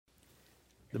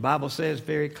The Bible says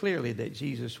very clearly that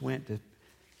Jesus went to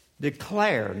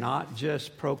declare, not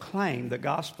just proclaim the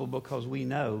gospel, because we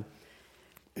know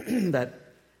that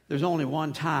there's only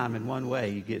one time and one way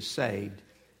you get saved,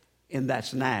 and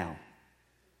that's now.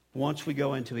 Once we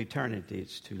go into eternity,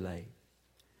 it's too late.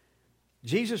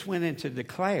 Jesus went in to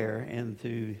declare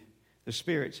into the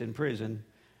spirits in prison,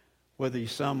 whether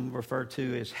some refer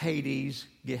to as Hades,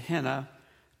 Gehenna,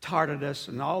 Tartarus,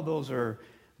 and all those are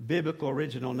biblical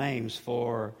original names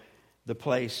for the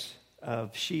place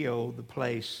of Sheol, the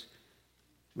place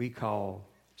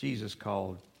Jesus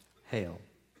called hell.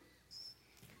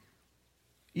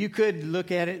 You could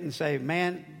look at it and say,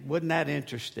 man, wasn't that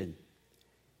interesting?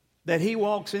 That he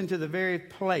walks into the very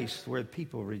place where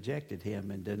people rejected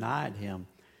him and denied him,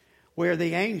 where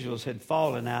the angels had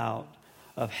fallen out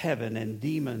of heaven and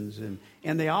demons,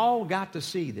 and they all got to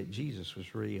see that Jesus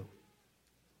was real.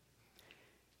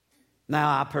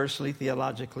 Now, I personally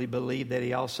theologically believe that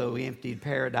he also emptied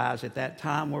paradise at that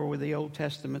time where were the Old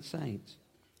Testament saints.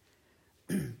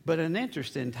 But an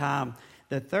interesting time,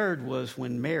 the third was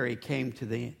when Mary came to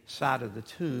the side of the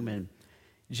tomb, and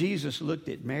Jesus looked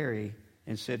at Mary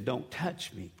and said, don't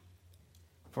touch me,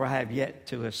 for I have yet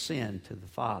to ascend to the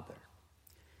Father.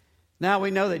 Now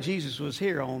we know that Jesus was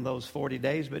here on those 40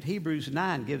 days, but Hebrews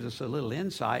 9 gives us a little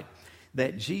insight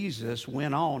that Jesus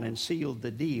went on and sealed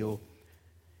the deal.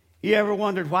 You ever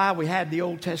wondered why we had the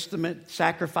Old Testament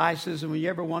sacrifices, and you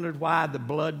ever wondered why the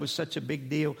blood was such a big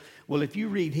deal? Well, if you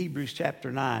read Hebrews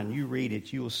chapter 9, you read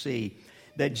it, you'll see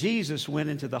that Jesus went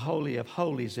into the Holy of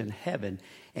Holies in heaven,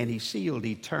 and he sealed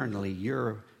eternally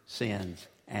your sins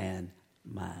and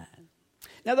mine.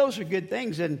 Now, those are good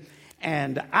things,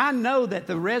 and I know that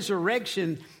the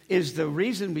resurrection is the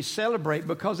reason we celebrate,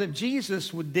 because if Jesus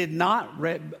did not,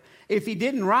 if he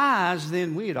didn't rise,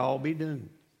 then we'd all be doomed.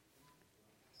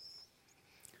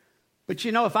 But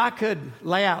you know, if I could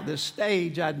lay out this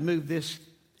stage, I'd move this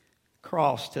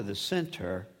cross to the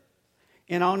center,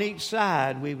 and on each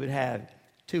side we would have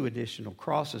 2 additional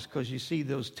crosses, because you see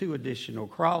those 2 additional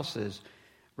crosses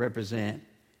represent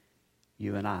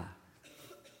you and I.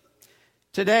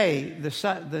 Today,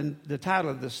 the title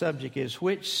of the subject is,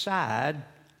 which side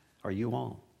are you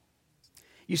on?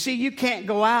 You see, you can't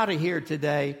go out of here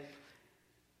today.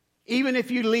 Even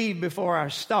if you leave before I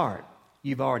start,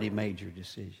 you've already made your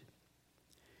decision.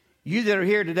 You that are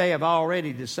here today have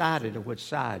already decided on which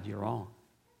side you're on.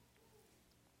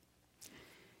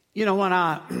 You know, when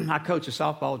I coach a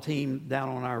softball team down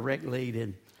on our rec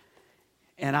league,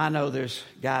 and I know there's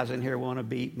guys in here who want to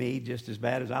beat me just as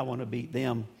bad as I want to beat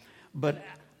them, but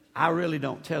I really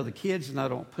don't tell the kids, and I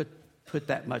don't put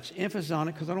that much emphasis on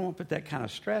it, because I don't want to put that kind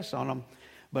of stress on them,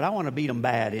 but I want to beat them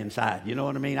bad inside. You know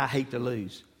what I mean? I hate to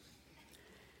lose.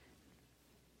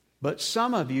 But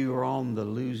some of you are on the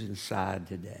losing side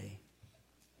today.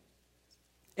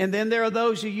 And then there are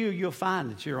those of you'll find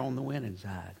that you're on the winning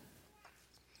side.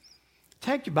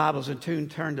 Take your Bibles and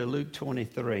turn to Luke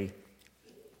 23,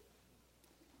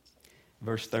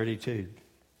 verse 32.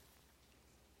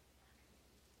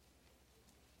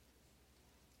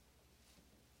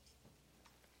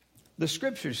 The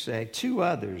scriptures say 2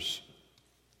 others,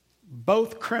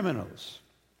 both criminals,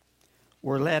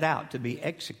 were led out to be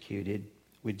executed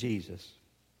with Jesus.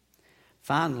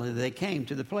 Finally, they came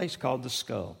to the place called the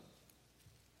Skull.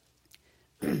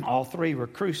 All 3 were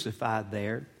crucified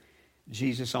there,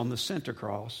 Jesus on the center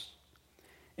cross,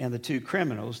 and the 2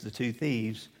 criminals, the 2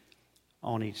 thieves,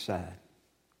 on each side.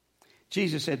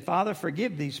 Jesus said, Father,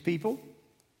 forgive these people,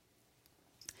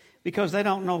 because they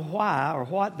don't know why or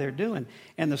what they're doing.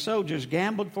 And the soldiers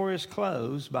gambled for his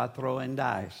clothes by throwing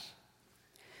dice.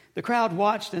 The crowd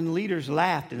watched, and the leaders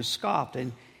laughed and scoffed,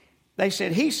 and they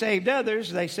said, he saved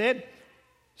others. They said,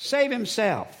 save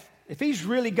himself. If he's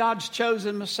really God's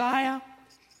chosen Messiah,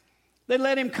 then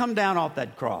let him come down off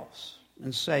that cross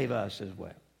and save us as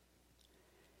well.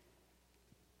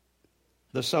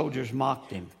 The soldiers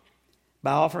mocked him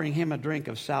by offering him a drink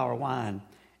of sour wine.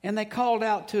 And they called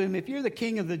out to him, if you're the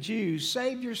king of the Jews,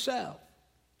 save yourself.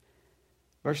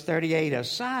 Verse 38, a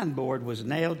signboard was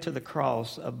nailed to the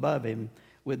cross above him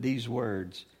with these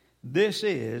words, this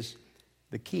is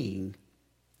the King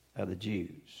of the Jews.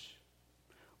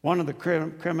 One of the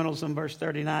criminals in verse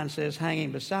 39 says,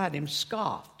 hanging beside him,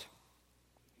 scoffed,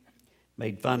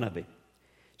 made fun of him.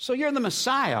 So you're the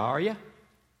Messiah, are you?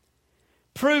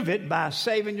 Prove it by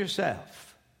saving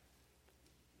yourself.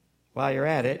 While you're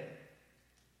at it,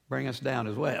 bring us down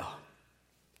as well.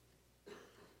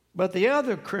 But the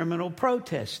other criminal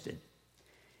protested.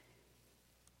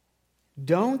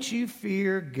 Don't you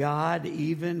fear God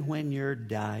even when you're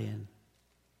dying?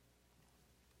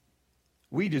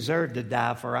 We deserve to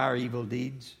die for our evil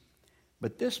deeds,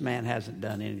 But this man hasn't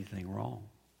done anything wrong.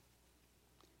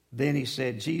 Then he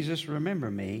said, Jesus,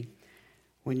 remember me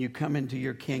when you come into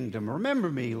your kingdom. Remember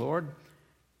me, Lord,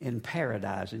 in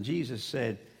paradise. And Jesus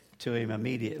said to him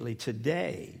immediately,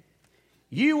 today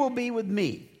you will be with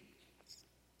me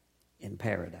in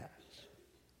paradise.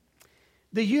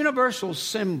 The universal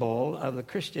symbol of the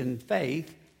Christian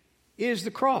faith is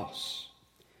the cross,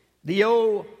 the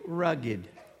old rugged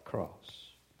cross.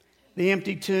 The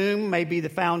empty tomb may be the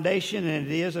foundation, and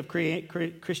it is, of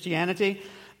Christianity,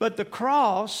 but the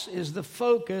cross is the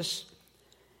focus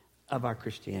of our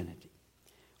Christianity.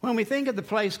 When we think of the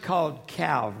place called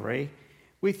Calvary,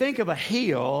 we think of a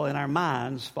hill in our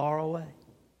minds far away.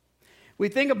 We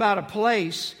think about a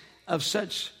place of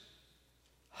such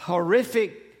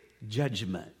horrific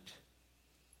judgment.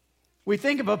 We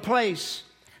think of a place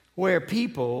where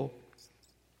people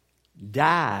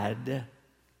died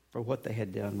for what they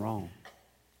had done wrong.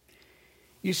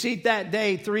 You see, that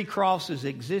day, 3 crosses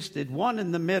existed. One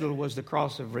in the middle was the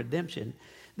cross of redemption.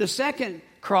 The second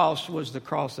cross was the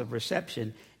cross of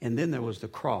reception. And then there was the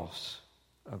cross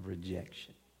of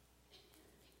rejection.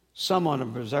 Someone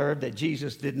observed that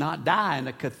Jesus did not die in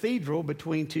a cathedral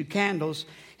between 2 candles.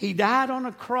 He died on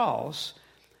a cross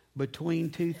between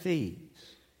 2 thieves.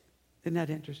 Isn't that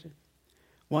interesting?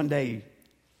 One day,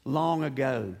 long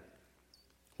ago,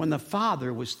 when the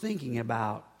Father was thinking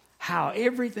about how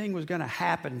everything was going to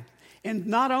happen, and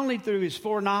not only through his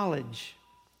foreknowledge,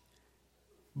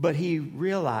 but he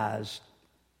realized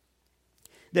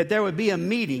that there would be a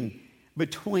meeting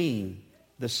between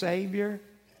the Savior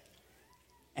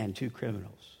and 2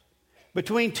 criminals.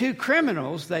 Between 2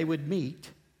 criminals, they would meet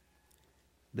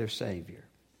their Savior.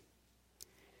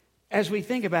 As we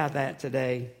think about that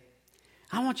today,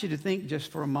 I want you to think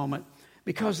just for a moment,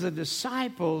 because the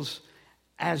disciples,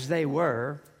 as they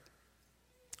were,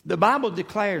 the Bible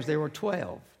declares there were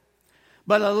 12.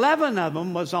 But 11 of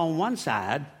them was on one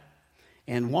side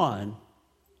and 1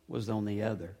 was on the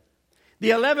other.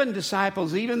 The 11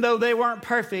 disciples, even though they weren't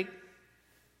perfect,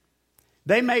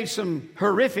 they made some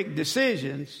horrific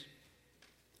decisions.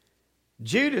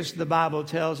 Judas, the Bible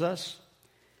tells us,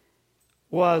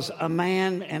 was a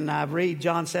man, and I read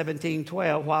John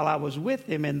 17:12, while I was with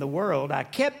them in the world, I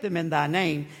kept them in thy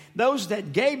name. Those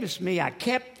that gavest me I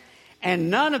kept, and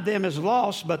none of them is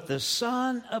lost but the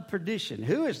son of perdition.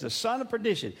 Who is the son of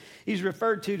perdition? He's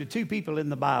referred to 2 people in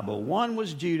the Bible. One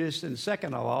was Judas, and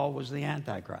second of all was the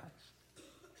Antichrist.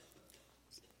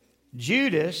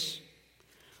 Judas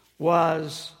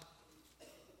was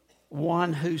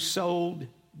one who sold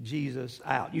Jesus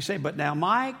out. You say, but now,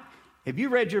 Mike, have you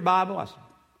read your Bible? I said,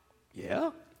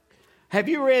 yeah. Have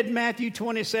you read Matthew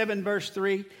 27, verse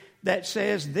 3, that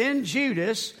says, then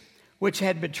Judas, which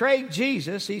had betrayed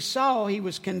Jesus, he saw he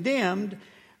was condemned,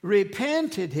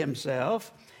 repented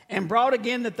himself, and brought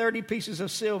again the 30 pieces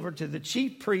of silver to the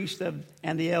chief priest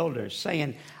and the elders,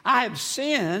 saying, I have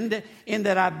sinned in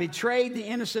that I betrayed the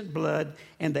innocent blood.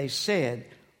 And they said,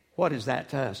 what is that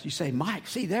to us? You say, Mike,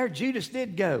 see there, Judas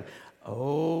did go.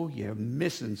 Oh, you're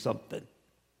missing something.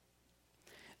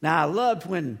 Now, I loved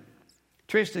when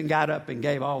Tristan got up and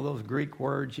gave all those Greek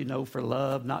words, for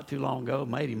love not too long ago.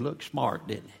 Made him look smart,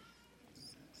 didn't it?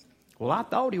 Well, I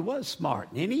thought he was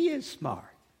smart, and he is smart.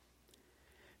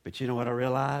 But you know what I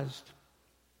realized?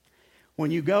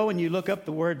 When you go and you look up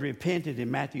the word repented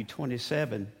in Matthew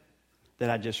 27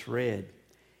 that I just read,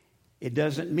 it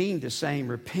doesn't mean the same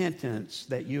repentance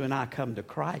that you and I come to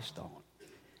Christ on.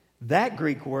 That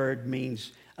Greek word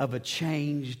means of a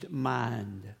changed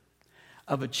mind,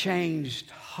 of a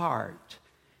changed heart.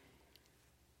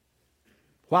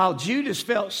 While Judas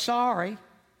felt sorry,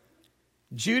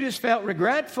 Judas felt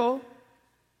regretful.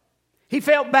 He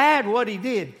felt bad what he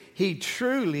did. He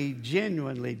truly,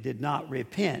 genuinely did not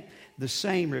repent. The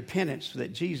same repentance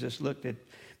that Jesus looked at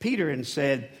Peter and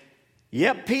said,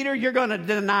 yep, Peter, you're going to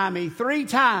deny me 3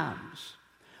 times.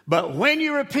 But when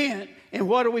you repent, and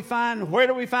what do we find? Where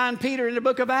do we find Peter in the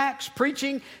book of Acts?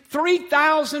 Preaching.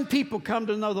 3,000 people come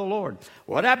to know the Lord.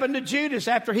 What happened to Judas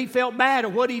after he felt bad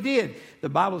at what he did? The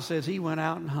Bible says he went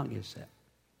out and hung himself.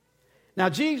 Now,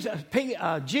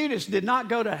 Judas did not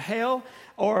go to hell,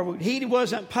 or he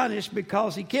wasn't punished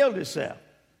because he killed himself.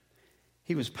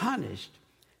 He was punished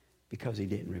because he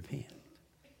didn't repent.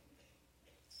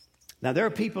 Now, there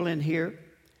are people in here,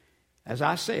 as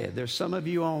I said, there's some of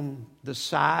you on the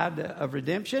side of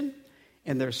redemption,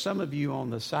 and there's some of you on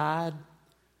the side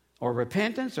or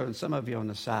repentance, or some of you on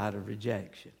the side of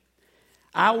rejection.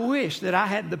 I wish that I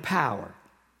had the power.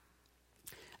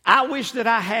 I wish that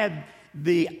I had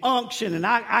the unction, and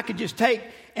I could just take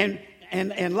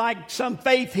and like some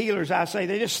faith healers, I say,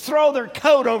 they just throw their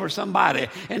coat over somebody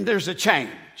and there's a change.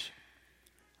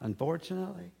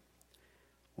 Unfortunately,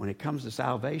 when it comes to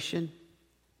salvation,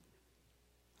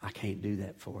 I can't do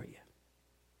that for you.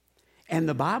 And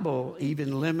the Bible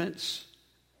even limits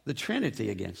the Trinity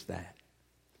against that.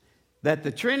 That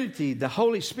the Trinity, the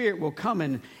Holy Spirit will come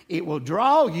and it will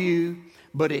draw you,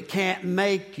 but it can't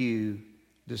make you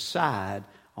decide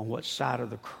on what side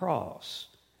of the cross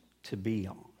to be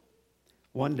on.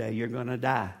 One day you're going to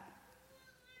die.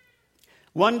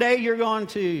 One day you're going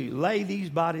to lay these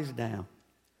bodies down.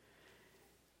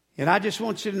 And I just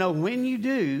want you to know, when you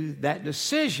do, that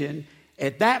decision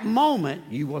at that moment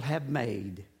you will have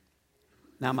made.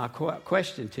 Now my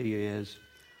question to you is,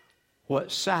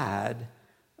 what side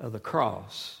of the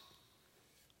cross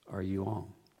are you on?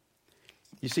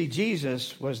 You see,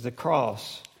 Jesus was the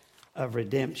cross of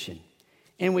redemption.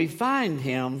 And we find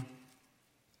him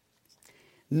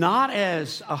not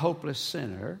as a hopeless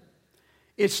sinner.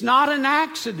 It's not an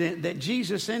accident that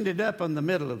Jesus ended up in the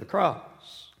middle of the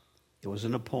cross. It was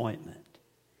an appointment.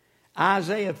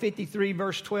 Isaiah 53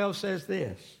 verse 12 says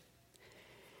this,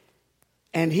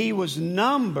 and he was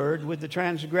numbered with the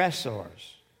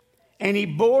transgressors, and he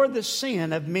bore the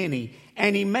sin of many,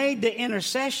 and he made the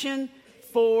intercession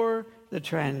for the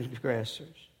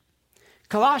transgressors.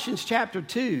 Colossians chapter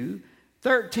 2,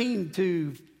 13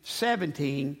 to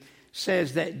 17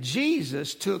 says that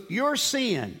Jesus took your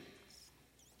sin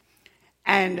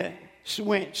and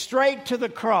went straight to the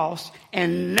cross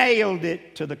and nailed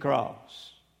it to the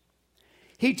cross.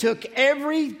 He took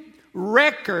every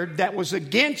record that was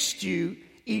against you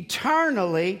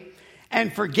eternally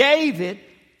and forgave it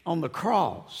on the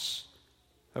cross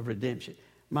of redemption.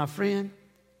 My friend,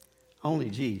 only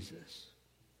Jesus,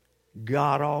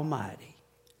 God Almighty,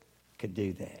 could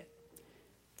do that.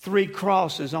 3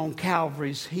 crosses on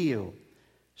Calvary's hill,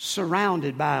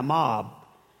 surrounded by a mob.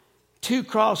 2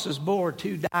 crosses bore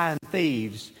 2 dying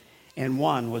thieves, and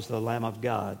 1 was the Lamb of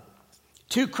God.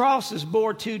 2 crosses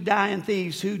bore 2 dying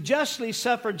thieves who justly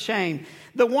suffered shame.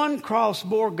 The 1 cross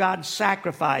bore God's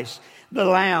sacrifice, the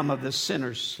Lamb of the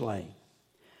sinners slain.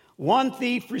 1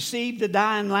 thief received the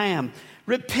dying lamb,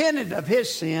 repented of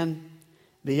his sin.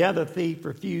 The other thief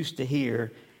refused to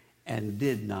hear and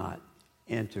did not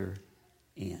enter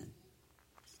in.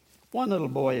 One little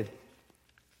boy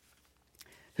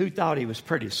who thought he was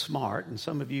pretty smart, and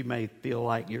some of you may feel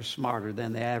like you're smarter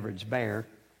than the average bear,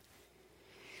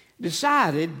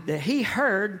 decided that he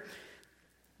heard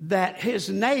that his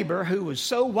neighbor, who was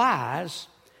so wise,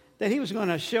 that he was going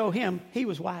to show him he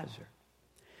was wiser.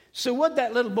 So what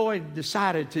that little boy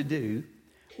decided to do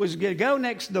was to go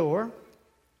next door,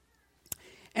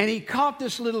 and he caught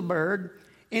this little bird,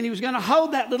 and he was going to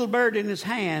hold that little bird in his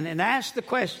hand and ask the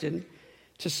question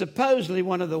to supposedly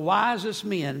one of the wisest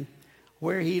men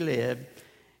where he lived,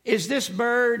 is this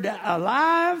bird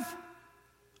alive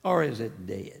or is it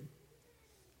dead?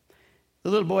 The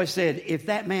little boy said, if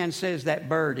that man says that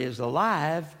bird is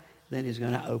alive, then he's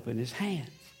going to open his hands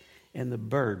and the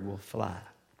bird will fly.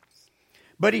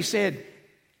 But he said,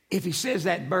 if he says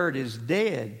that bird is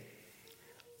dead,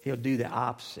 he'll do the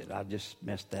opposite. I just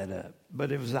messed that up.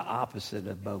 But it was the opposite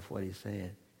of both what he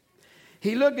said.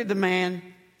 He looked at the man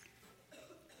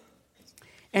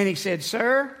and he said,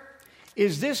 sir,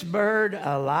 is this bird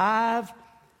alive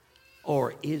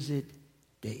or is it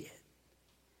dead?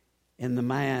 And the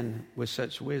man with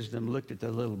such wisdom looked at the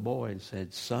little boy and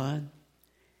said, son,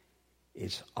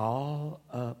 it's all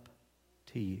up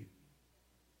to you.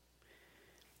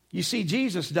 You see,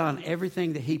 Jesus done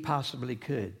everything that he possibly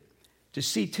could to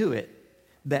see to it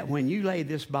that when you lay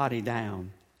this body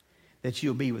down, that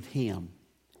you'll be with him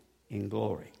in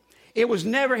glory. It was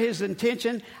never his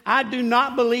intention. I do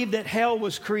not believe that hell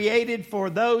was created for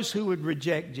those who would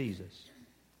reject Jesus.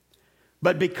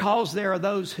 But because there are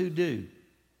those who do,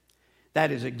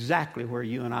 that is exactly where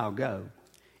you and I'll go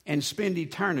and spend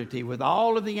eternity with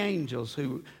all of the angels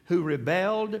who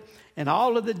rebelled and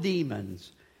all of the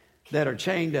demons that are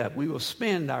chained up. We will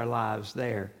spend our lives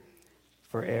there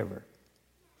forever.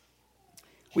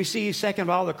 We see, second of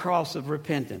all, the cross of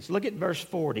repentance. Look at verse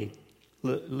 40,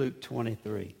 Luke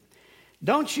 23.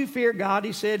 Don't you fear God,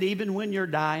 he said, even when you're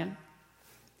dying?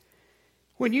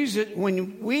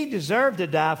 When we deserve to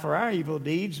die for our evil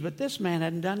deeds, but this man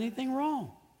hadn't done anything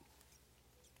wrong.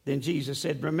 Then Jesus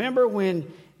said, remember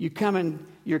when you come in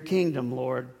your kingdom,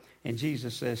 Lord. And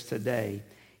Jesus says, today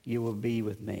you will be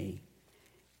with me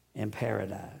in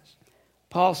paradise.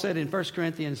 Paul said in 1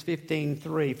 Corinthians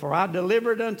 15:3, for I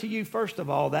delivered unto you first of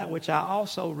all that which I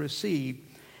also received,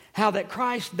 how that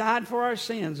Christ died for our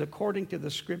sins according to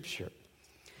the Scripture.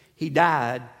 He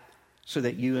died so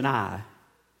that you and I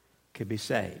could be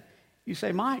saved. You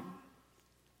say, Mike,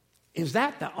 is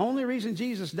that the only reason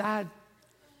Jesus died?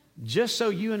 just so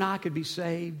you and I could be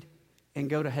saved and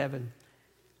go to heaven?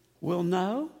 Well,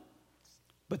 no.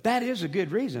 But that is a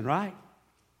good reason, right?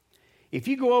 If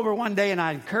you go over one day, and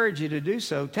I encourage you to do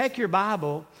so, take your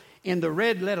Bible in the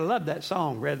Red Letter. I love that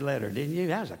song, Red Letter, didn't you?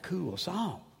 That was a cool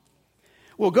song.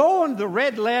 Well, go on the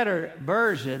Red Letter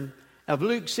version of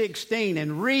Luke 16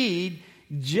 and read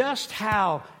just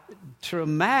how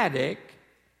dramatic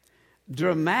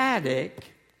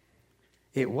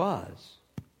it was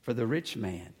for the rich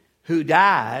man who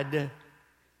died,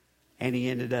 and he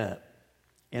ended up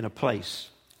in a place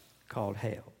called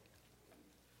hell.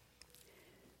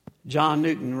 John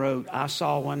Newton wrote, I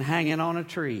saw one hanging on a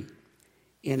tree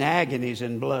in agonies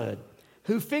and blood,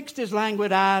 who fixed his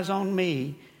languid eyes on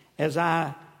me as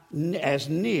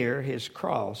near his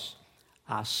cross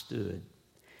I stood.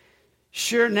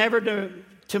 Sure, never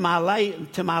to my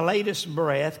latest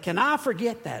breath can I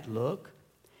forget that look.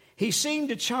 He seemed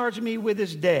to charge me with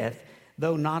his death,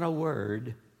 though not a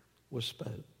word was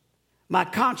spoke. My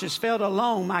conscience felt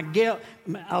alone, my guilt,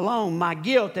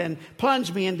 and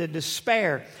plunged me into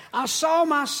despair. I saw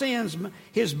my sins,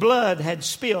 his blood had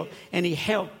spilt, and he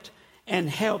helped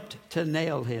to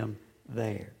nail him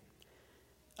there.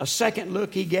 A second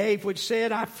look he gave, which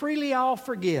said, I freely all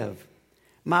forgive.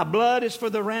 My blood is for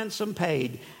the ransom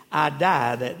paid. I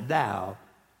die that thou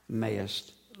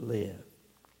mayest live.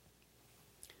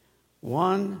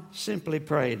 One simply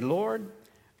prayed, Lord,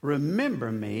 remember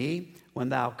me when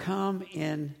thou come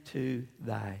into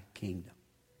thy kingdom.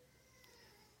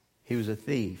 He was a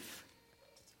thief.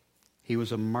 He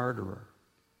was a murderer.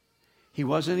 He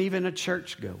wasn't even a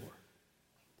churchgoer.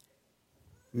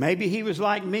 Maybe he was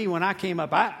like me when I came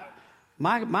up.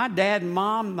 My dad and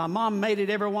mom, my mom made it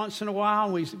every once in a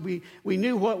while. We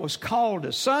knew what was called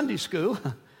a Sunday school.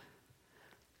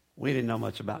 We didn't know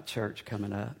much about church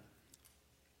coming up.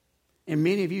 And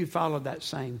many of you followed that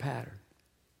same pattern.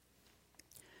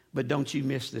 But don't you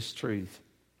miss this truth.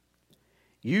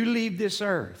 You leave this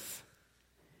earth,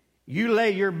 you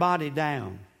lay your body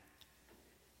down,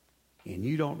 and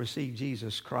you don't receive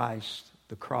Jesus Christ,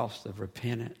 the cross of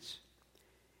repentance,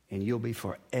 and you'll be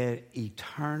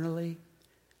eternally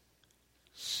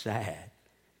sad,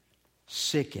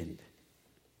 sickened,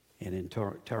 and in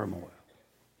turmoil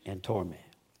and torment.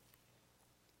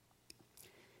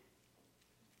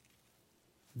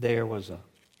 There was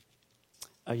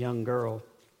a young girl,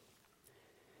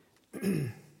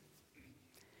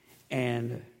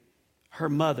 and her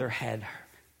mother had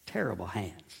terrible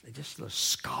hands. They just looked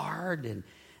scarred, and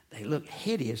they looked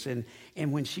hideous. And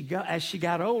when as she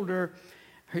got older,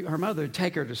 her mother would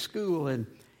take her to school, and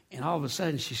all of a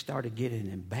sudden she started getting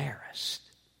embarrassed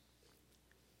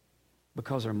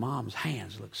because her mom's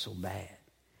hands looked so bad.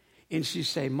 And she'd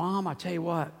say, Mom, I tell you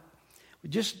what,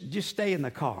 just stay in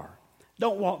the car.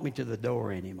 Don't walk me to the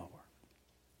door anymore.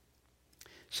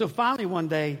 So finally one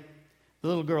day, the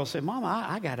little girl said, Mom,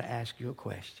 I got to ask you a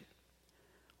question.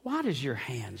 Why does your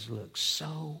hands look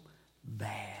so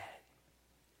bad?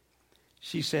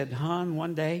 She said, Hon,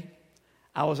 one day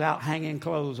I was out hanging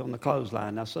clothes on the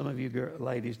clothesline. Now, some of you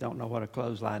ladies don't know what a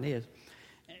clothesline is.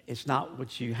 It's not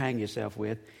what you hang yourself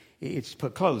with. It's to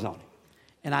put clothes on it.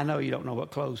 And I know you don't know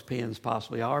what clothespins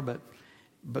possibly are, but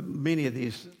many of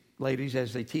these ladies,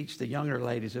 as they teach the younger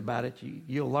ladies about it,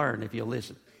 you'll learn if you'll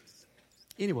listen.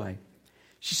 Anyway,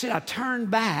 she said, I turned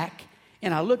back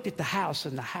and I looked at the house,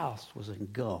 and the house was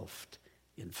engulfed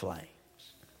in flames.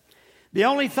 The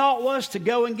only thought was to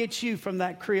go and get you from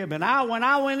that crib. And when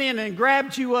I went in and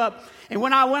grabbed you up, and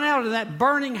when I went out of that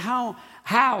burning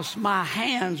house, my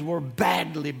hands were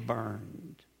badly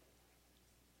burned.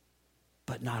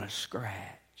 But not a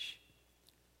scratch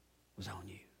was on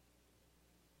you.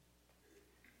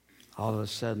 All of a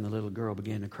sudden, the little girl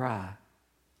began to cry.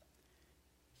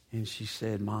 And she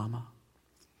said, Mama,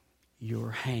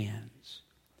 your hands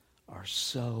are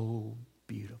so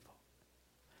beautiful.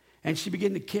 And she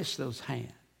began to kiss those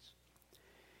hands.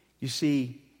 You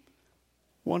see,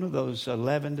 one of those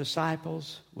 11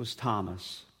 disciples was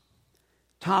Thomas.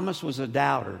 Thomas was a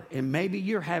doubter, and maybe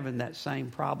you're having that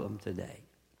same problem today.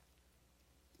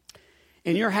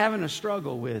 And you're having a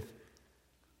struggle with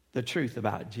the truth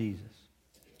about Jesus.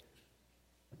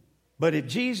 But if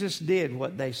Jesus did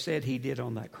what they said he did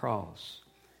on that cross,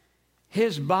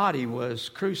 his body was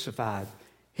crucified.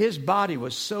 His body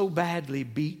was so badly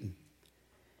beaten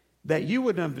that you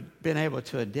wouldn't have been able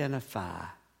to identify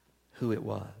who it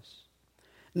was.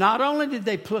 Not only did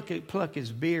they pluck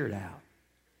his beard out,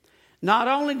 not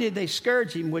only did they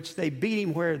scourge him, which they beat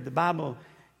him where the Bible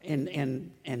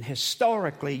and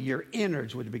historically your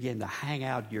innards would begin to hang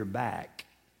out your back.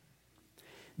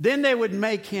 Then they would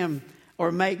make them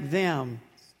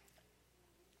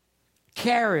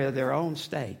carry their own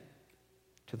stake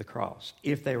to the cross,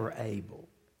 if they were able,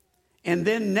 and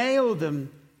then nailed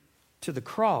them to the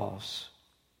cross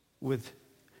with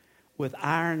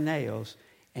iron nails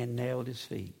and nailed his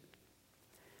feet.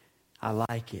 I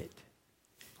like it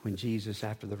when Jesus,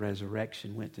 after the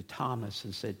resurrection, went to Thomas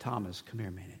and said, Thomas, come here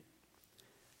a minute.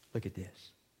 Look at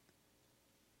this.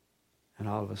 And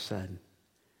all of a sudden,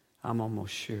 I'm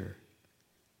almost sure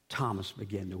Thomas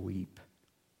began to weep.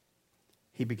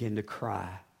 He began to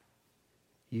cry.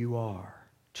 You are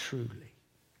truly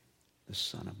the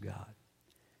Son of God.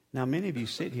 Now, many of you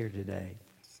sit here today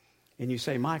and you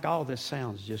say, Mike, all this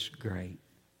sounds just great.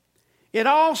 It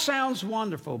all sounds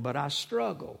wonderful, but I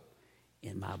struggle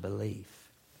in my belief.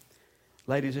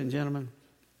 Ladies and gentlemen,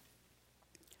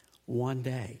 one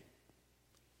day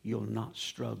you'll not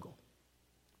struggle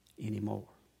anymore.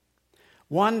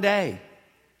 One day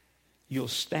you'll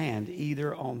stand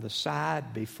either on the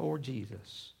side before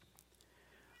Jesus,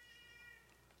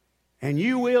 and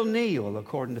you will kneel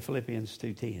according to Philippians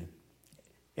 2:10.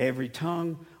 Every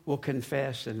tongue will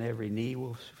confess and every knee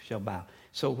shall bow.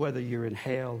 So whether you're in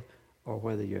hell or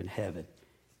whether you're in heaven,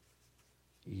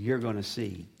 you're going to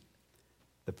see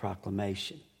the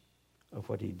proclamation of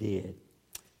what he did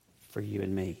for you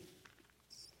and me.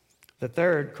 The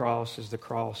third cross is the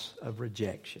cross of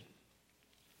rejection.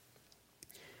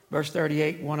 Verse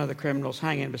 38, one of the criminals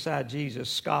hanging beside Jesus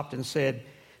scoffed and said,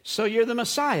 so you're the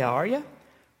Messiah, are you?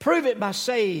 Prove it by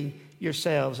saving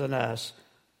yourselves and us.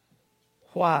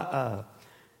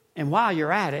 And while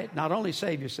you're at it, not only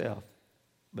save yourself,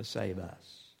 but save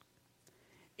us.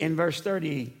 In verse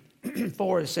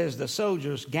 34, it says the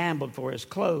soldiers gambled for his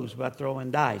clothes by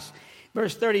throwing dice.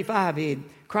 Verse 35, he had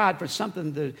cried for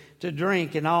something to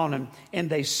drink and on, and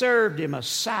they served him a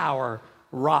sour,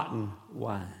 rotten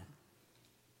wine.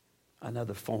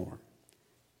 Another form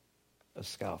of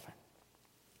scoffing.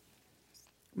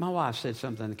 My wife said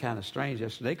something kind of strange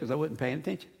yesterday because I wasn't paying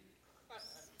attention.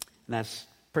 And that's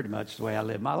pretty much the way I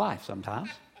live my life sometimes.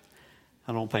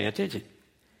 I don't pay attention.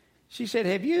 She said,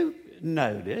 have you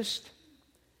noticed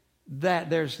that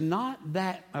there's not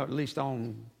that, or at least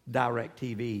on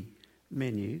DirecTV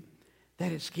menu,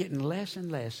 that it's getting less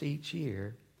and less each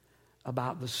year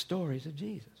about the stories of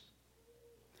Jesus?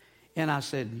 And I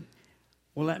said,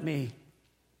 well,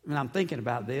 I'm thinking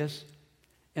about this,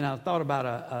 and I thought about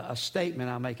a statement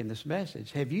I'll make in this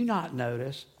message. Have you not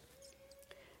noticed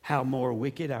how more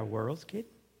wicked our world's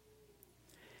getting?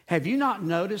 Have you not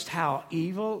noticed how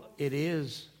evil it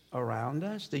is around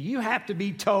us? Do you have to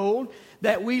be told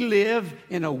that we live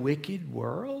in a wicked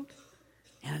world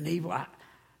and an evil?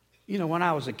 When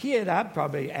I was a kid, I'd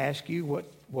probably ask you,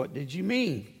 what did you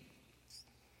mean?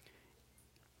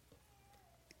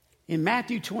 In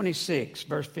Matthew 26,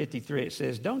 verse 53, it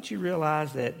says, don't you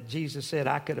realize that Jesus said,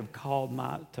 I could have called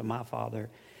to my Father,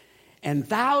 and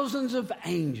thousands of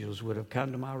angels would have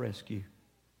come to my rescue?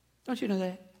 Don't you know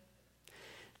that?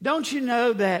 Don't you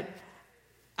know that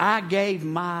I gave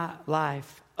my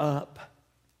life up?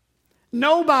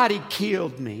 Nobody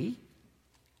killed me.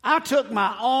 I took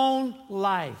my own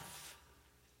life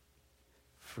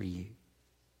for you.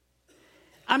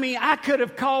 I could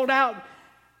have called out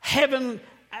heaven.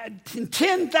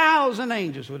 10,000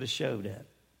 angels would have showed up.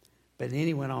 But then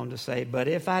he went on to say, but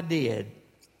if I did,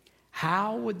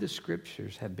 how would the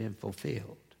scriptures have been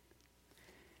fulfilled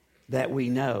that we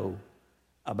know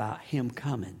about him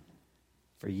coming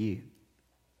for you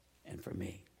and for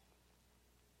me?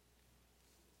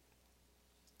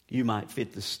 You might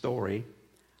fit the story,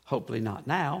 hopefully not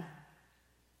now.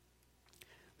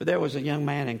 But there was a young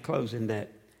man in closing that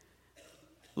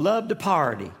loved to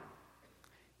party.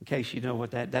 In case you know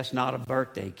what that's not a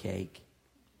birthday cake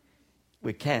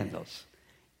with candles.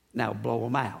 Now blow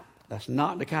them out. That's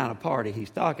not the kind of party he's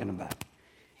talking about.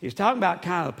 He's talking about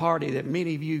kind of party that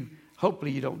many of you, hopefully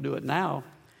you don't do it now.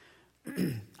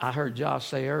 I heard Josh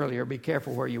say earlier, be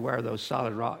careful where you wear those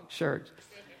Solid Rock shirts.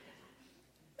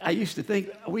 I used to think,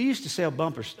 we used to sell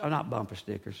not bumper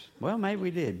stickers. Well, maybe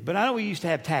we did. But I know we used to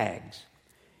have tags.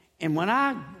 And when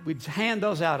we'd hand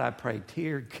those out, I prayed,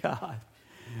 dear God,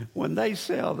 when they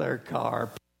sell their car,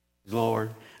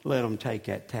 Lord, let them take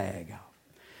that tag off.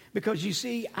 Because you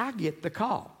see, I get the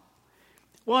call.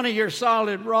 One of your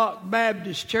Solid Rock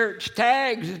Baptist Church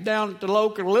tags is down at the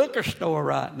local liquor store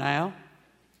right now.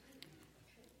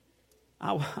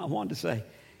 I wanted to say,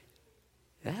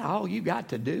 yeah, all you got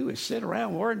to do is sit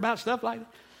around worrying about stuff like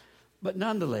that. But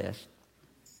nonetheless,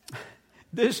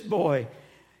 this boy,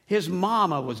 his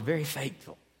mama was very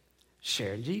faithful,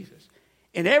 sharing Jesus.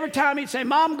 And every time he'd say,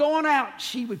 Mom, going out,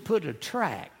 she would put a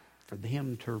tract for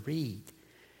him to read.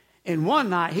 And one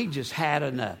night, he just had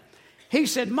enough. He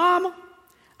said, Mama,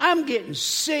 I'm getting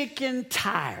sick and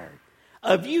tired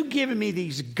of you giving me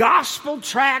these gospel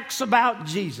tracts about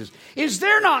Jesus. Is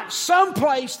there not some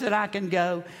place that I can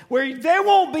go where there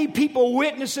won't be people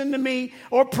witnessing to me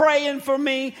or praying for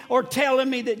me or telling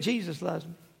me that Jesus loves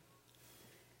me?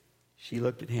 She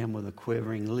looked at him with a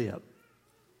quivering lip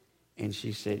and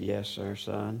she said, yes, sir,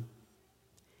 son.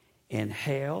 In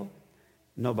hell,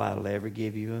 nobody will ever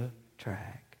give you a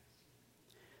tract.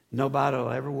 Nobody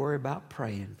will ever worry about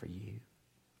praying for you.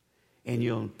 And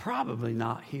you'll probably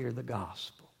not hear the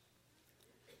gospel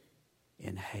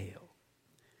in hell.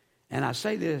 And I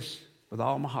say this with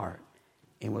all my heart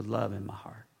and with love in my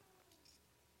heart.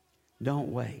 Don't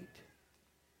wait.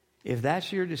 If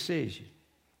that's your decision,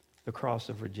 the cross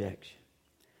of rejection,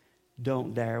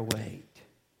 don't dare wait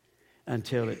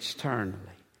until it's eternally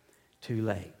too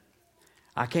late.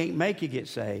 I can't make you get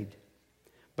saved,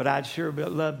 but I'd sure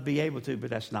love to be able to,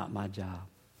 but that's not my job.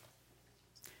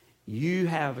 You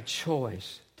have a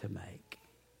choice to make.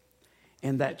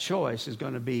 And that choice is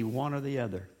going to be one or the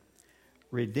other.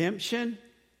 Redemption,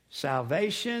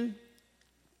 salvation,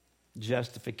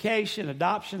 justification,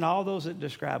 adoption, all those that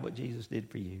describe what Jesus did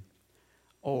for you.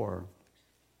 Or,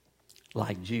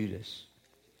 like Judas,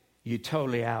 you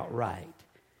totally outright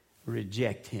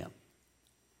reject him.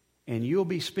 And you'll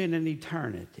be spending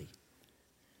eternity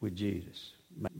with Judas.